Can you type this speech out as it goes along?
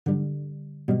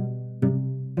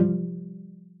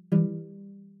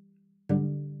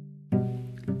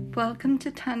Welcome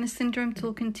to Turner Syndrome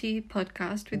Talking to You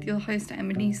podcast with your host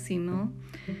Emily Seymour.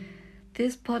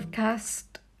 This podcast,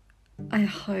 I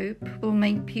hope, will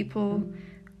make people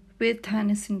with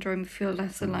Turner Syndrome feel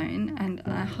less alone, and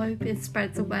I hope it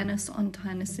spreads awareness on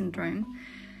Turner Syndrome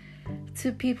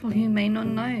to people who may not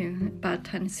know about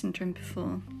Turner Syndrome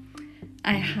before.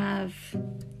 I have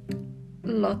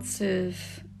lots of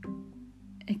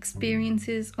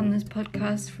experiences on this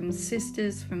podcast from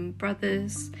sisters, from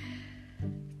brothers,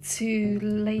 to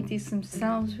ladies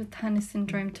themselves with Turner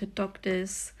Syndrome, to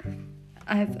doctors.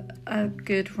 I have a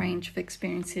good range of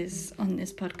experiences on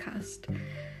this podcast.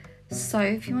 So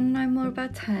if you want to know more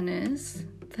about Turner's,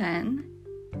 then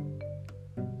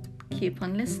keep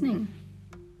on listening.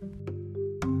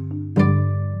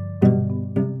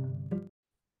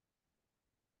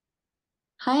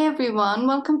 Hi everyone,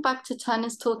 welcome back to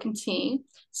Turner's Talking Tea.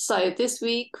 So this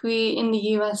week we're in the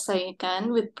USA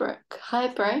again with Brooke. Hi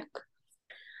Brooke.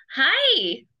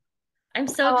 Hi, I'm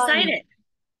so How are you?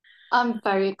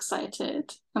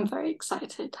 excited. I'm very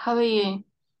excited. How are you?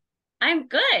 I'm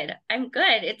good.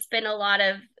 It's been a lot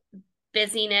of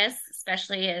busyness,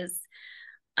 especially as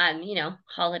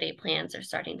holiday plans are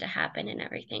starting to happen and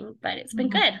everything, but it's been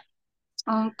good.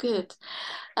 Oh, good.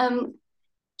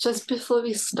 Just before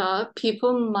we start,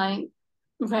 people might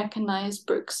recognize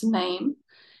Brooke's name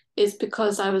is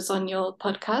because I was on your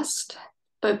podcast,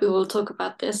 but we will talk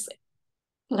about this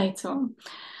later on.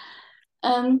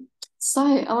 So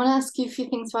I want to ask you a few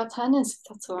things about Turner's, if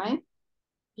that's all right.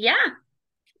 Yeah,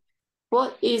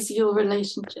 What is your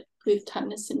relationship with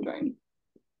Turner syndrome?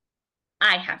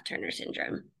 I have Turner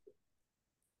syndrome.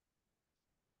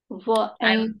 What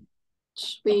age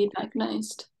were you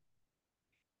diagnosed?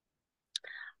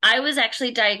 I was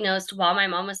actually diagnosed while my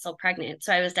mom was still pregnant.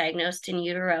 So I was diagnosed in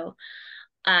utero.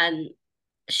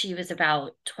 She was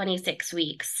about 26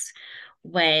 weeks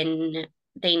when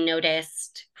they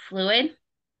noticed fluid.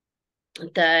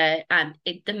 The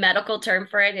medical term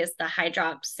for it is the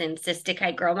hydrops and cystic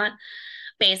hygroma.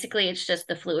 Basically, it's just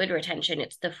the fluid retention.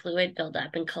 It's the fluid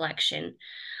buildup and collection.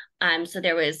 So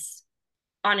there was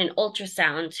on an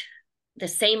ultrasound, the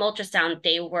same ultrasound,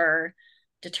 they were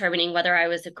determining whether I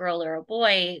was a girl or a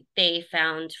boy. They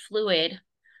found fluid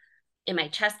in my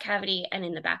chest cavity and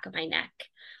in the back of my neck.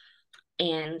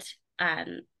 And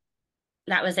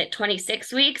that was at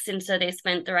 26 weeks. And so they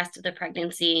spent the rest of the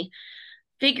pregnancy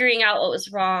figuring out what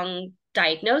was wrong,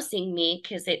 diagnosing me,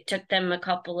 because it took them a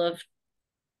couple of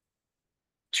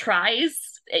tries.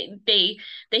 They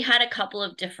had a couple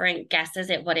of different guesses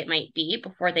at what it might be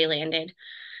before they landed,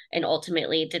 and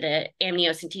ultimately did an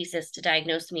amniocentesis to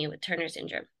diagnose me with Turner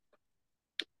syndrome.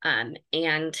 And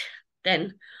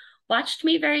then watched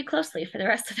me very closely for the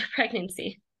rest of the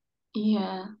pregnancy.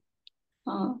 Yeah.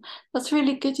 Oh, that's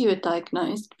really good you were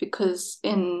diagnosed because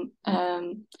in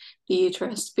the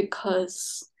uterus,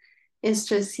 because it's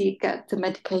just you get the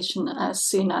medication as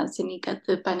soon as and you get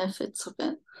the benefits of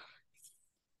it,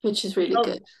 which is really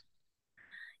good.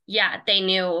 Yeah, they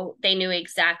knew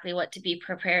exactly what to be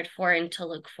prepared for and to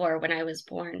look for when I was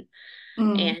born.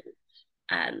 Mm,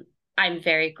 And I'm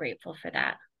very grateful for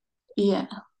that. yeah,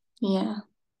 yeah.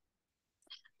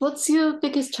 What's your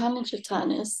biggest challenge with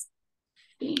Turner's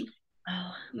been?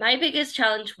 Oh, my biggest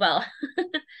challenge, well,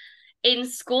 in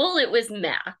school it was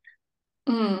math.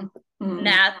 Mm, mm.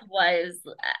 Math was,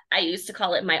 I used to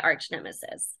call it my arch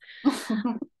nemesis.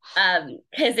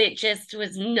 Because it just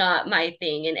was not my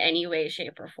thing in any way,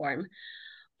 shape, or form.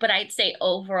 But I'd say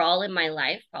overall in my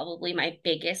life, probably my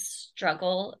biggest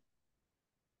struggle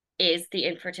is the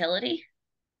infertility.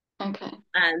 Okay.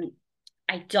 Um,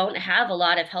 I don't have a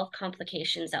lot of health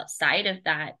complications outside of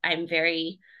that. I'm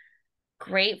very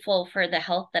grateful for the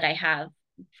health that I have,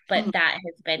 but Mm. that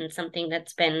has been something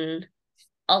that's been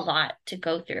a lot to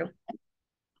go through.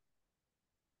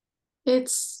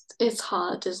 It's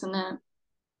hard, isn't it?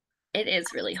 It is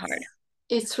really hard.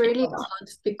 It's It's really a lot. hard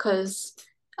because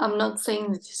I'm not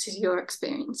saying that this is your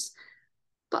experience,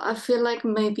 but I feel like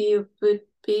maybe it would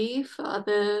be for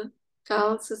other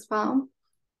girls as well.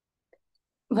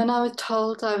 When I was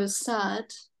told I was sad,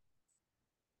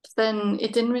 then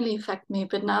it didn't really affect me,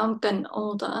 but now I'm getting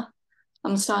older,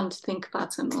 I'm starting to think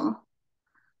about it more.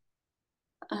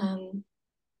 Um,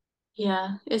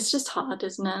 yeah, it's just hard,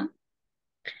 isn't it?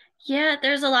 Yeah,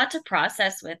 there's a lot to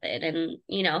process with it. And,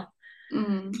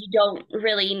 Mm, you don't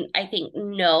really, I think,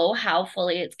 know how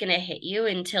fully it's going to hit you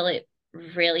until it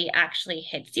really actually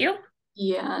hits you.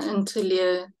 yeah, until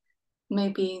you're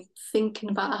maybe thinking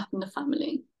about having a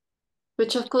family,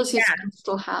 which of course you Yeah. can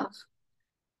still have.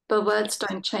 But words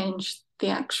don't change the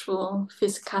actual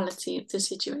physicality of the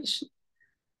situation.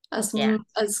 As Yeah.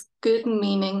 as good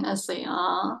meaning as they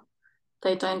are,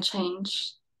 they don't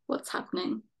change what's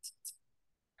happening.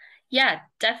 Yeah,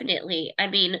 definitely. I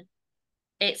mean,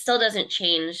 it still doesn't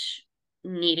change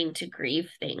needing to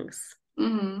grieve things.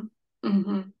 Mm-hmm.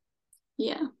 Mm-hmm.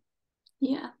 Yeah.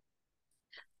 Yeah.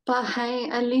 But hey,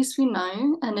 at least we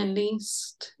know, and at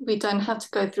least we don't have to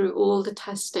go through all the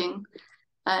testing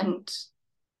and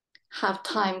have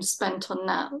time spent on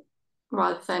that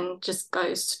rather than just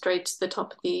go straight to the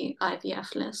top of the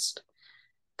IVF list.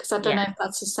 Because I don't know Yeah. if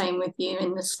that's the same with you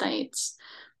in the States,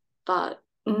 but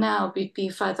now we'd be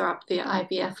further up the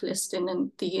IVF list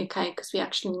in the UK because we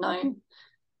actually know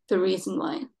the reason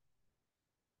why.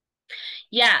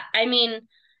 Yeah, I mean,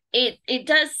 it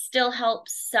does still help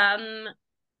some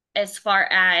as far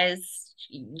as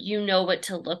you know what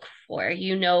to look for.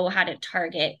 You know how to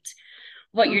target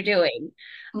what you're doing.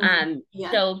 Mm-hmm.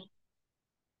 Yeah. So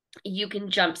you can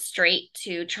jump straight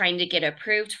to trying to get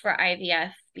approved for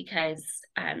IVF because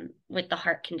with the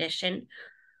heart condition,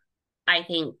 I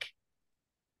think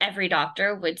every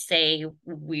doctor would say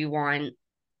we want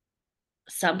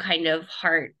some kind of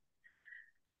heart,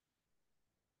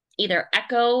 either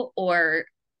echo or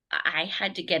I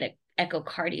had to get an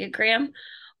echocardiogram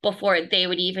before they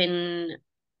would even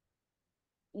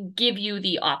give you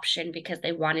the option because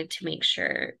they wanted to make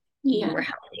sure you were Yeah.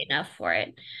 healthy enough for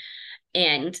it.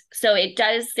 And so it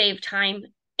does save time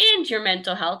and your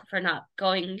mental health for not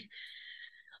going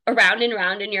around and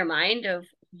around in your mind of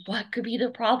what could be the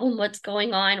problem, what's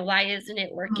going on, why isn't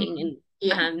it working? Mm-hmm. And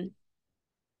Yeah.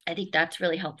 I think that's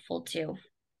really helpful too.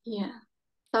 Yeah.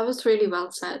 That was really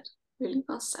well said. Really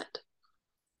well said.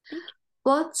 Thank you.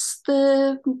 What's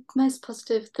the most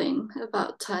positive thing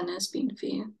about Turner's been for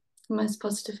you? The most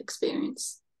positive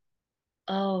experience?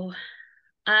 Oh,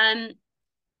 um,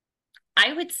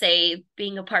 I would say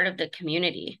being a part of the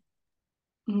community.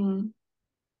 Mm.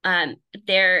 Um,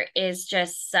 there is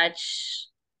just such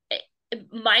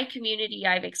my community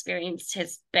I've experienced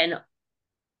has been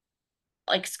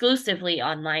exclusively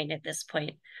online at this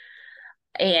point.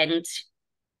 And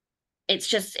it's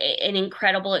just an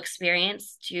incredible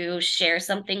experience to share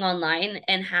something online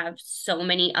and have so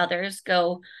many others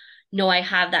go, no, I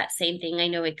have that same thing. I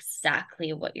know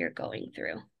exactly what you're going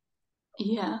through.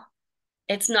 Yeah.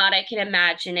 It's not, I can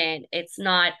imagine it. It's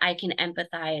not, I can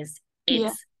empathize. Yeah.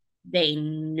 It's, they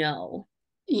know.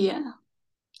 Yeah.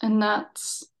 And that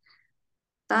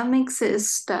makes it a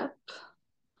step.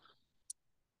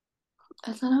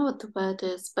 I don't know what the word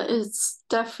is, but it's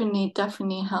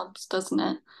definitely helps, doesn't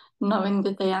it? Knowing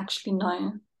that they actually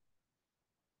know.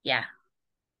 Yeah.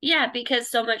 Yeah. Because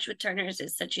so much with Turner's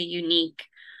is such a unique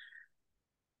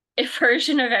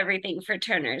version of everything for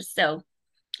Turner's. So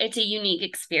it's a unique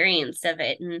experience of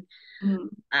it. And Mm.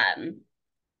 um,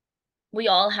 we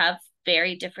all have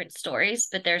very different stories,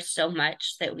 but there's so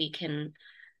much that we can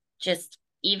just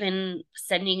even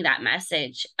sending that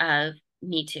message of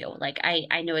me too. Like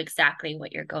I know exactly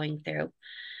what you're going through.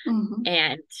 Hmm.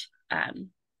 And um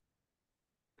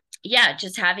yeah,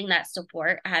 just having that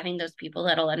support, having those people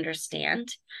that'll understand,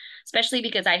 especially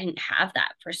because I didn't have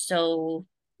that for so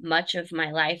much of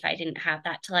my life. I didn't have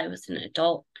that till I was an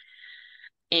adult.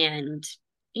 And,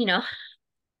 you know,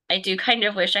 I do kind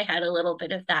of wish I had a little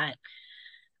bit of that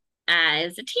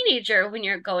as a teenager when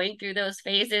you're going through those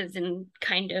phases and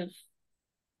kind of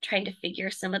trying to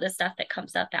figure some of the stuff that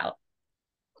comes up out.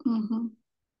 Hmm.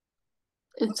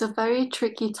 It's a very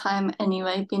tricky time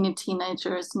anyway, being a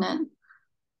teenager, isn't it?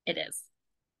 It is.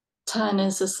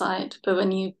 Turners aside, but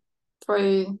when you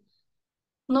throw,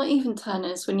 not even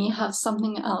turners, when you have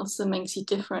something else that makes you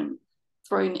different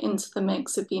thrown into the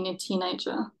mix of being a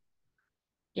teenager,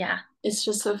 Yeah. it's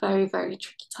just a very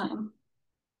tricky time.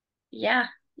 Yeah.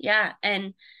 Yeah.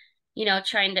 And, you know,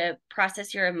 trying to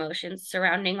process your emotions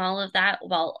surrounding all of that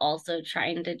while also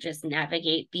trying to just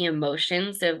navigate the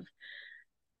emotions of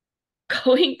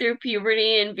going through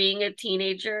puberty and being a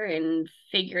teenager and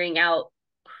figuring out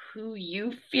who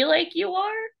you feel like you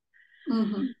are.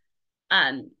 Hmm.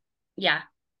 Um, yeah,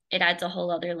 it adds a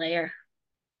whole other layer.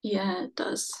 Yeah, it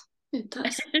does. It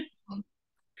does.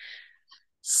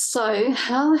 So,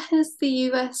 how has the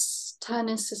US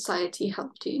Turner Society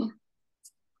helped you?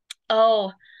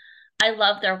 Oh, I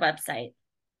love their website.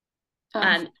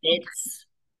 Oh,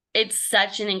 It's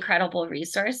such an incredible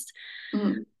resource.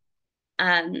 mm,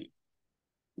 Um,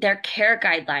 their care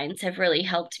guidelines have really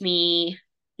helped me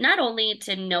not only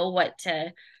to know what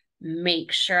to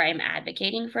make sure I'm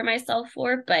advocating for myself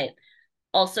for, but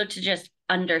also to just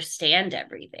understand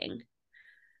everything.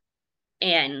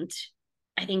 And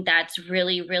I think that's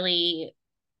really, really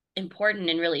important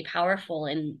and really powerful.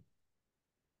 And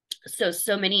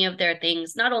So many of their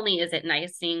things, not only is it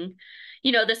nice seeing,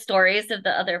 the stories of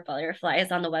the other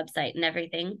butterflies on the website and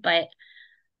everything, but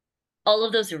all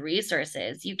of those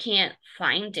resources, you can't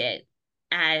find it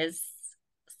as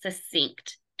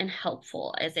succinct and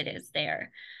helpful as it is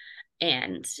there.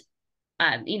 And,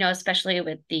 especially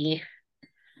with the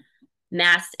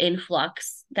mass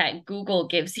influx that Google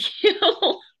gives you,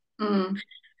 Mm.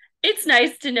 it's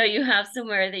nice to know you have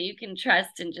somewhere that you can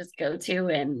trust and just go to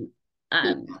and,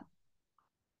 um,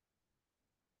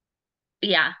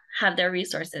 yeah, have their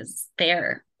resources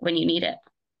there when you need it.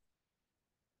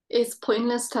 It's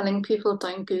pointless telling people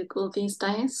don't Google these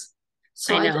days.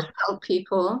 So I I know. just tell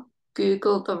people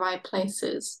Google the right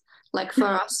places. Like for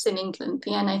us in England,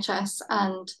 the NHS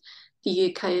and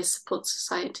the UK Support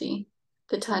Society,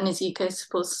 the Turners UK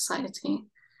Support Society,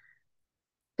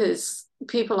 because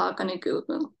people are going to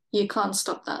Google. You can't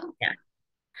stop that. Yeah.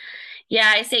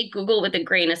 Yeah, I say Google with a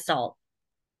grain of salt.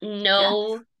 Yeah.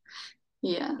 Know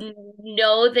Yeah.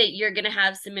 know that you're going to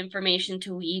have some information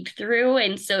to weed through,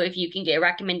 and so if you can get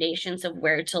recommendations of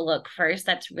where to look first,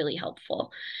 that's really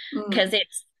helpful because Mm.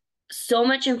 it's so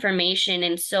much information.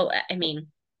 And so, I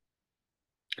mean,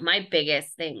 my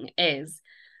biggest thing is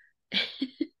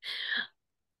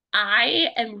I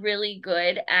am really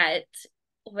good at,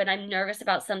 when I'm nervous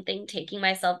about something, taking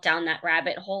myself down that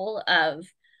rabbit hole of,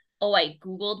 oh, I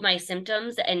Googled my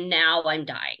symptoms and now I'm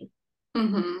dying.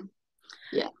 Mm-hmm.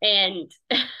 Yeah. And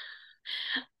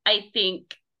I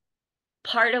think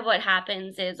part of what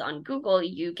happens is on Google,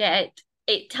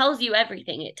 it tells you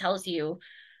everything. It tells you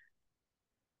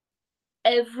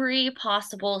every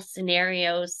possible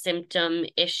scenario, symptom,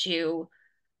 issue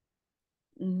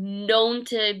known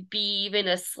to be even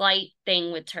a slight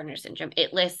thing with Turner syndrome.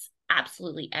 It lists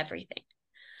absolutely everything.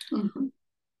 Mm-hmm.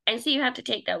 And so you have to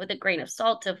take that with a grain of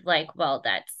salt of like, well,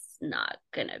 that's not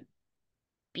going to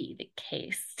be the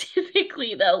case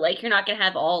typically, though. Like, you're not going to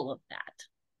have all of that.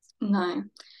 No.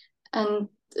 And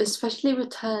especially with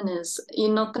Turners,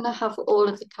 you're not going to have all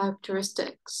of the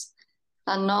characteristics.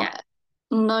 And Yeah. not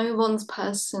no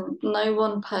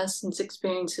one person's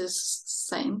experience is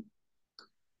the same.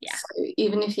 Yeah. So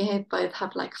even if you both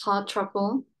have like heart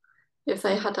trouble, if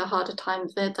they had a harder time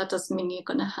with it, that doesn't mean you're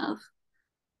gonna have.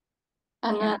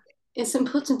 And Yeah. it's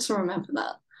important to remember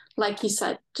that. Like you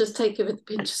said, just take it with a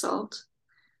pinch of salt.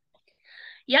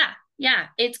 Yeah. Yeah.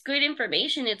 It's good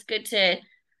information. It's good to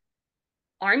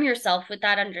arm yourself with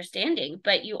that understanding,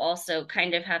 but you also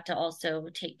kind of have to also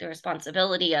take the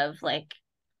responsibility of like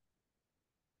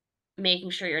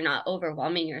making sure you're not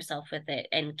overwhelming yourself with it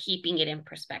and keeping it in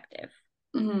perspective.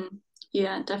 Mm,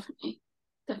 yeah, definitely.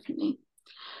 Definitely.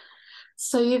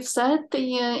 So you've said that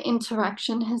your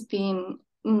interaction has been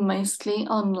mostly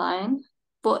online.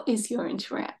 What is your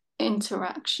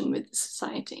interaction with the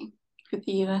society, with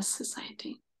the US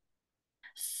society?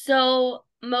 So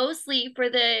mostly for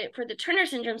the Turner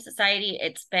Syndrome Society,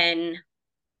 it's been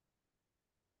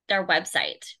their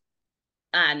website.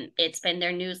 It's been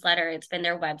their newsletter, it's been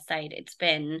their website, it's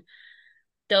been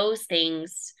those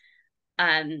things.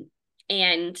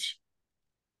 And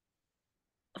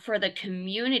for the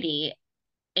community,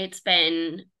 it's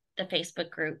been the Facebook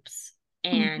groups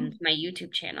and Mhm. my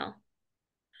YouTube channel.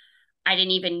 I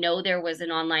didn't even know there was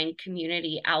an online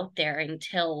community out there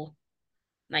until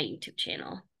my YouTube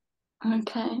channel.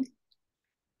 Okay.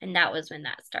 And that was when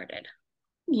that started.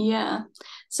 Yeah.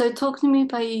 So talk to me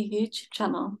about your YouTube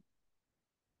channel.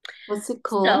 What's it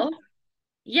called? So,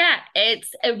 yeah,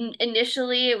 it's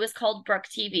initially it was called Brook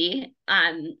TV.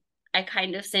 I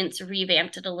kind of since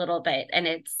revamped it a little bit and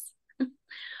it's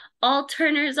all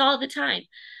Turners all the time.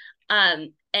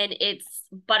 And it's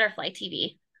Butterfly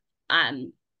TV.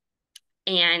 Um,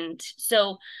 and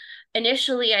so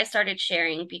initially I started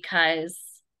sharing because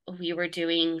we were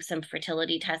doing some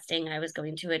fertility testing. I was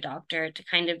going to a doctor to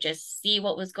kind of just see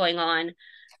what was going on,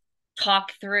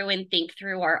 talk through and think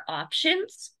through our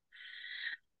options.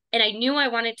 And I knew I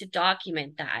wanted to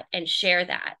document that and share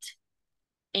that.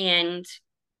 And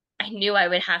I knew I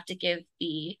would have to give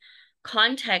the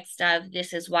context of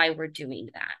this is why we're doing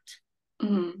that.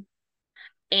 Mm.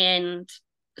 And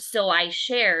so I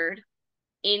shared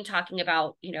in talking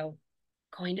about,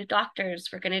 going to doctors,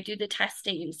 we're going to do the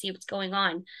testing and see what's going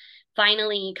on.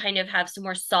 Finally, kind of have some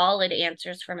more solid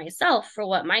answers for myself for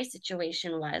what my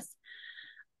situation was.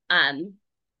 Um,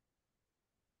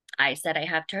 I said I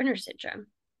have Turner syndrome,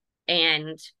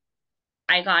 and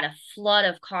I got a flood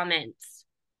of comments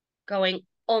going,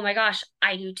 "Oh my gosh,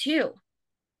 I do too."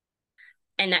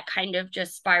 And that kind of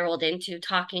just spiraled into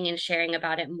talking and sharing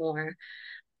about it more.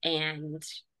 And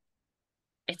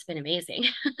it's been amazing.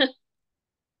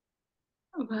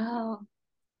 Wow.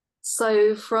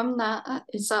 So from that,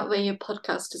 is that where your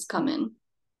podcast has come in?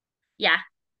 Yeah.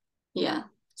 Yeah.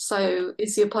 So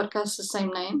is your podcast the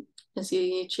same name as your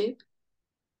YouTube?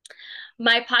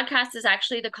 My podcast is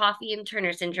actually the Coffee and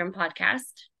Turner Syndrome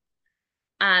podcast.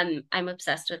 I'm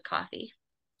obsessed with coffee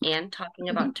and talking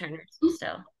about Turners,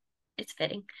 so it's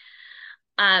fitting.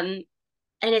 Um,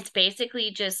 and it's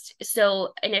basically just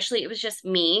so initially it was just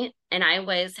me, and I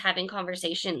was having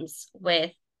conversations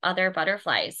with other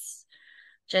butterflies,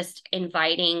 just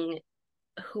inviting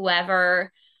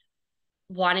whoever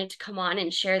wanted to come on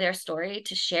and share their story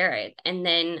to share it. And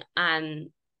then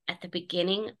at the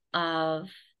beginning of,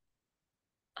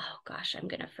 oh gosh, I'm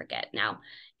gonna forget now.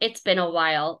 It's been a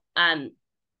while.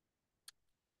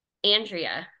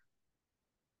 Andrea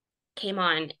came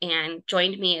on and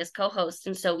joined me as co-host,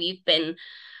 and so we've been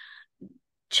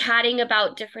chatting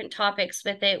about different topics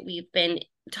with it. We've been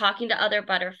talking to other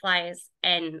butterflies,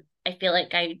 and I feel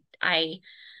like I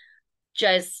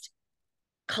just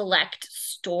collect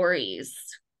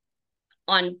stories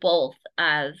on both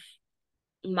of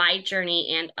my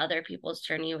journey and other people's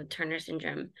journey with Turner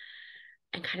syndrome,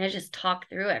 and kind of just talk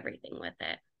through everything with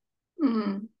it.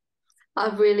 Mm.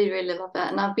 I really, really love it.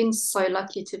 And I've been so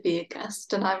lucky to be a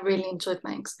guest, and I really enjoyed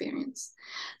my experience.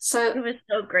 So, It was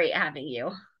so great having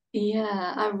you.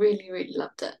 yeah, I really, really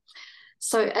loved it.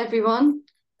 So, everyone,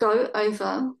 go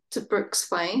over to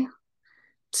Brooke's Way,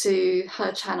 to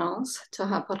her channels, to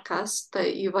her podcast,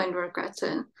 that you won't regret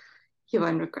it. You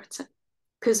won't regret it.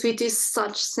 Because we do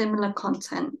such similar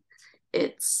content.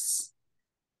 We're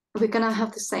going to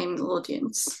have the same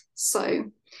audience.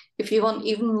 So, if you want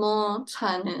even more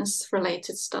Turners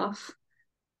related stuff,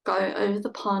 go over the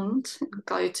pond and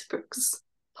go to Brooke's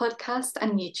podcast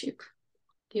and YouTube.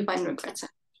 You won't regret it.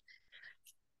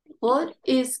 What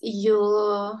is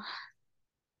your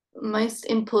most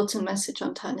important message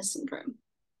on Turner syndrome,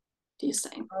 do you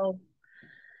say? Oh,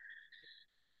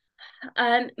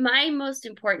 my most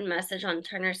important message on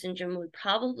Turner syndrome would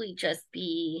probably just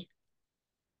be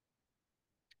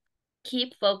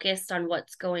keep focused on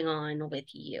what's going on with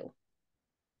you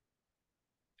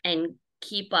and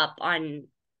keep up on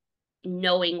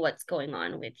knowing what's going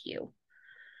on with you.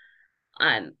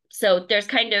 So there's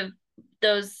kind of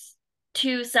those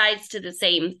two sides to the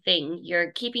same thing.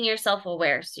 You're keeping yourself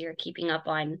aware, so you're keeping up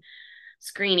on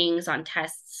screenings, on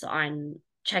tests, on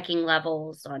checking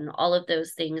levels, on all of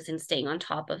those things and staying on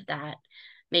top of that,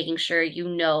 making sure you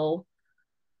know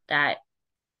that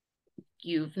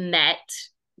you've met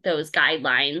those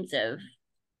guidelines of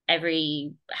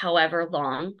every however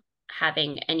long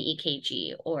having an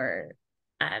EKG or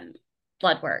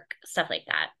blood work, stuff like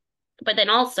that. But then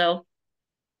also,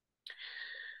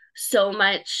 so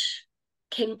much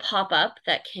can pop up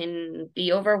that can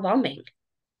be overwhelming.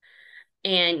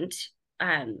 And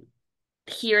um,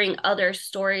 hearing other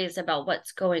stories about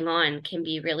what's going on can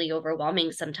be really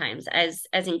overwhelming sometimes. As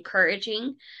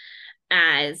encouraging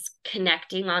as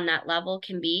connecting on that level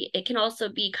can be, it can also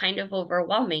be kind of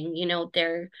overwhelming. You know,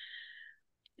 there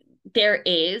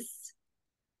is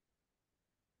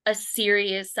a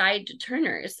serious side to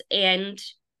Turners. And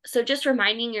so just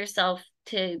reminding yourself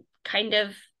to kind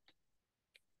of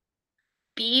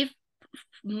be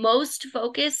most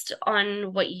focused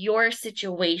on what your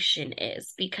situation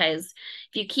is, because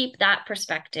if you keep that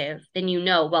perspective, then you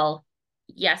know, well,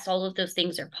 yes, all of those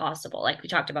things are possible, like we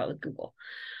talked about with Google,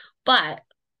 but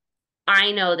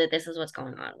I know that this is what's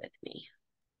going on with me.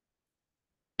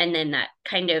 And then that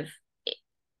kind of,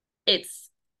 it's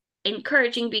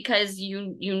encouraging because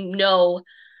you know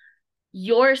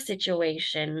your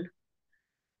situation,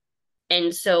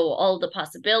 and so all the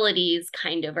possibilities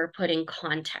kind of are put in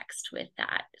context with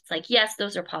that. It's like, yes,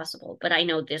 those are possible, but I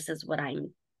know this is what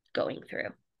I'm going through.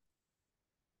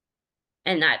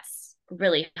 And that's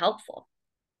really helpful.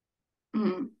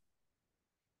 Mm.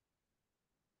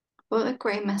 What a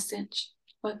great message.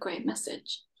 What a great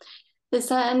message. Is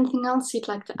there anything else you'd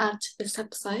like to add to this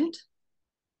episode?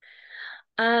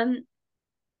 Um,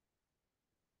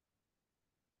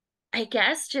 I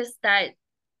guess just that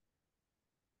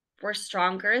we're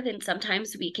stronger than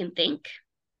sometimes we can think.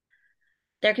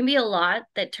 There can be a lot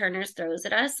that Turner's throws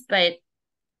at us, but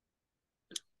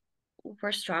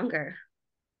we're stronger.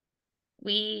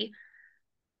 We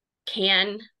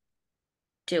can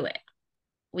do it.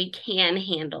 We can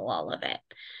handle all of it.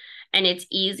 And it's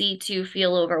easy to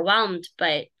feel overwhelmed,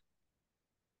 but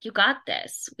you got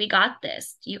this. We got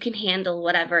this. You can handle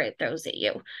whatever it throws at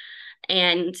you.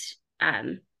 And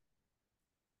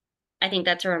I think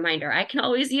that's a reminder I can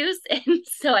always use. And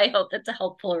so I hope that's a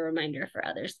helpful reminder for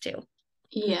others too.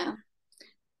 Yeah,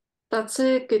 that's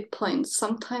a good point.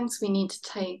 Sometimes we need to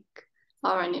take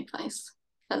our own advice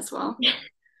as well.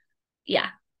 Yeah.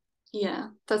 Yeah,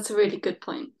 that's a really good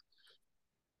point.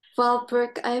 Well,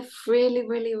 Brooke, I've really,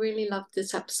 really, really loved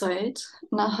this episode,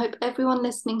 and I hope everyone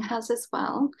listening has as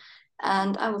well.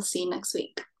 And I will see you next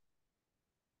week.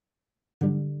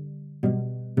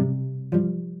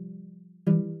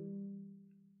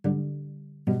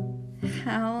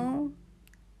 How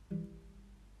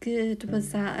good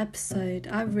was that episode?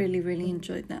 I really, really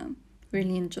enjoyed that.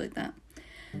 Really enjoyed that.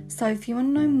 So if you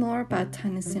want to know more about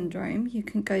Turner syndrome, you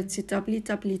can go to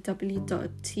www.tss.org.uk,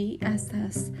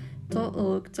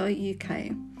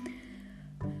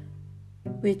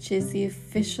 which is the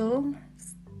official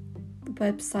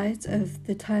website of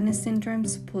the Turner Syndrome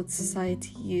Support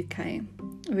Society UK,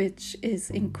 which is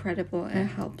incredible. It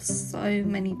helps so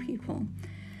many people.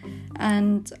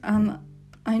 And I'm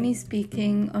only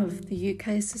speaking of the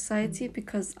UK society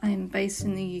because I'm based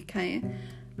in the UK,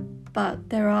 but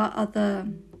there are other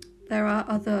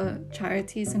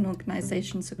charities and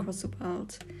organisations across the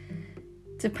world,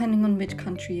 depending on which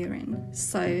country you're in.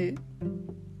 So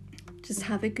just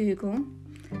have a Google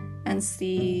and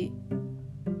see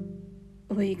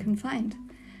what you can find.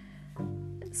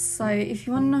 So if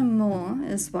you want to know more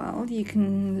as well, you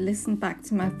can listen back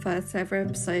to my first ever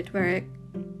episode where I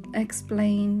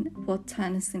explain what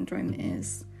Turner syndrome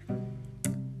is.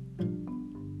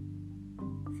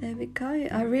 There we go.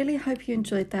 I really hope you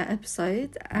enjoyed that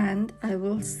episode, and I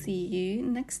will see you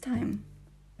next time.